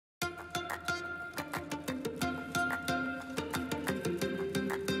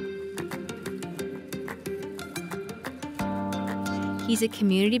He's a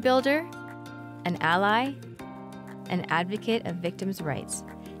community builder, an ally, an advocate of victims' rights,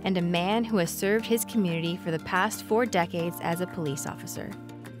 and a man who has served his community for the past 4 decades as a police officer.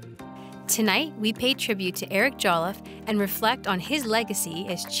 Tonight, we pay tribute to Eric Jolliffe and reflect on his legacy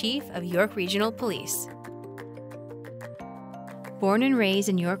as Chief of York Regional Police. Born and raised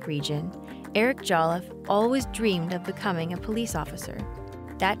in York Region, Eric Jolliffe always dreamed of becoming a police officer.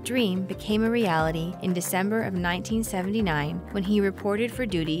 That dream became a reality in December of 1979 when he reported for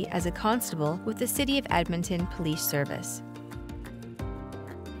duty as a constable with the City of Edmonton Police Service.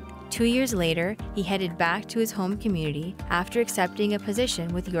 2 years later, he headed back to his home community after accepting a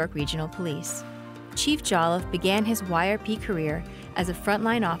position with York Regional Police. Chief Jolliffe began his YRP career as a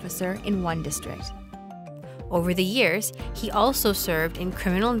frontline officer in one district. Over the years, he also served in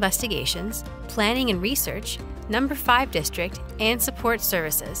criminal investigations, planning and research, Number 5 District, and support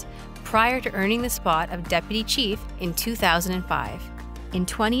services, prior to earning the spot of Deputy Chief in 2005. In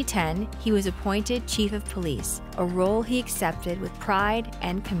 2010, he was appointed Chief of Police, a role he accepted with pride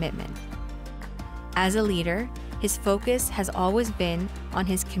and commitment. As a leader, his focus has always been on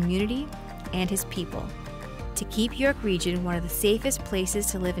his community and his people. To keep York Region one of the safest places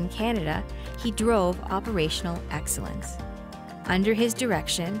to live in Canada, he drove operational excellence. Under his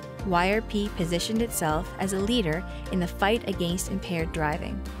direction, YRP positioned itself as a leader in the fight against impaired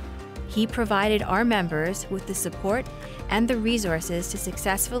driving. He provided our members with the support and the resources to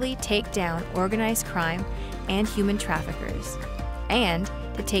successfully take down organized crime and human traffickers, and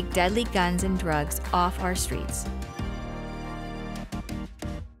to take deadly guns and drugs off our streets.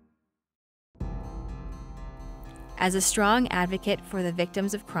 As a strong advocate for the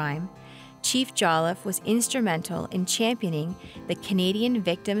victims of crime, Chief Jolliffe was instrumental in championing the Canadian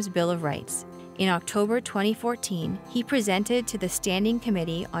Victims' Bill of Rights. In October 2014, he presented to the Standing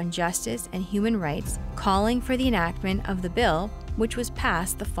Committee on Justice and Human Rights, calling for the enactment of the bill, which was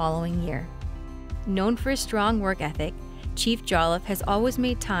passed the following year. Known for his strong work ethic, Chief Jolliffe has always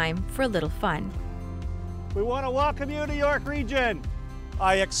made time for a little fun. We want to welcome you to York Region.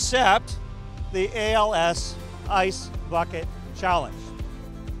 I accept the ALS Ice Bucket Challenge.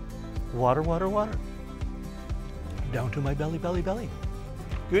 Water, water, water. Down to my belly, belly, belly.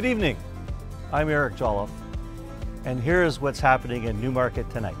 Good evening. I'm Eric Jolliffe, and here's what's happening in Newmarket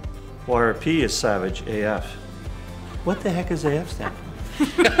tonight. YRP is savage AF. What the heck is AF stand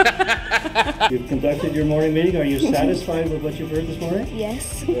for? You've conducted your morning meeting. Are you satisfied with what you've heard this morning?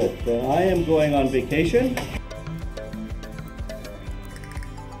 Yes. Good. Then I am going on vacation.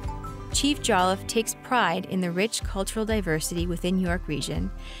 Chief Jolliffe takes pride in the rich cultural diversity within York Region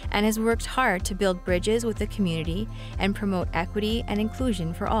and has worked hard to build bridges with the community and promote equity and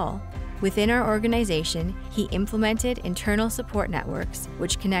inclusion for all. Within our organization, he implemented internal support networks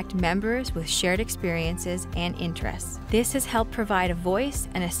which connect members with shared experiences and interests. This has helped provide a voice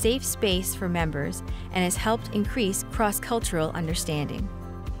and a safe space for members and has helped increase cross-cultural understanding.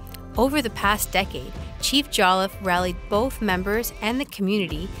 Over the past decade, Chief Jolliffe rallied both members and the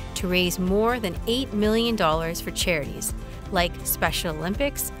community to raise more than $8 million for charities like Special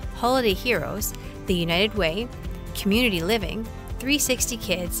Olympics, Holiday Heroes, the United Way, Community Living, 360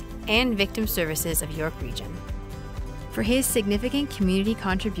 Kids, and Victim Services of York Region. For his significant community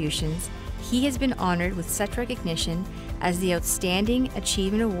contributions, he has been honored with such recognition as the Outstanding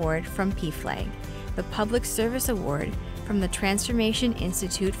Achievement Award from PFLAG, the Public Service Award from the Transformation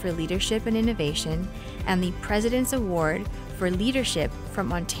Institute for Leadership and Innovation, and the President's Award for Leadership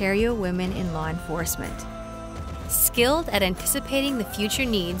from Ontario Women in Law Enforcement. Skilled at anticipating the future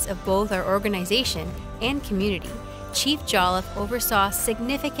needs of both our organization and community, Chief Jolliffe oversaw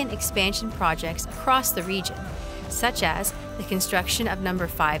significant expansion projects across the region, such as the construction of Number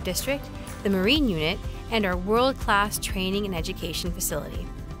 5 District, the Marine Unit, and our world-class training and education facility.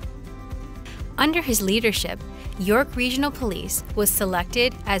 Under his leadership, York Regional Police was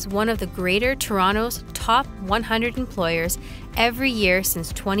selected as one of the Greater Toronto's top 100 employers every year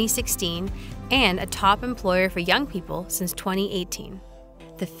since 2016 and a top employer for young people since 2018.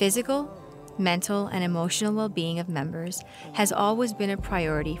 The physical, mental, and emotional well-being of members has always been a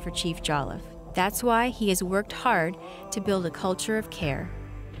priority for Chief Jolliffe. That's why he has worked hard to build a culture of care.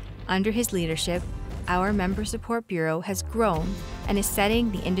 Under his leadership, our Member Support Bureau has grown and is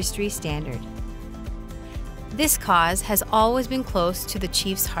setting the industry standard. This cause has always been close to the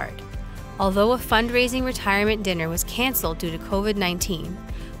Chief's heart. Although a fundraising retirement dinner was canceled due to COVID-19,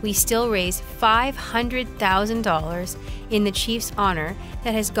 we still raised $500,000 in the Chief's honor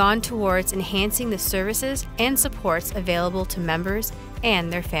that has gone towards enhancing the services and supports available to members and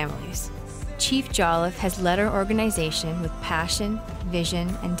their families. Chief Jolliffe has led our organization with passion,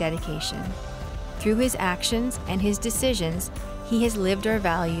 vision, and dedication. Through his actions and his decisions, He has lived our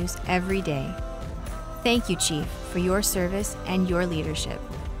values every day. Thank you, Chief, for your service and your leadership.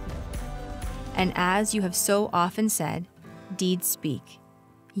 And as you have so often said, deeds speak.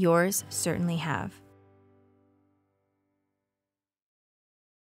 Yours certainly have.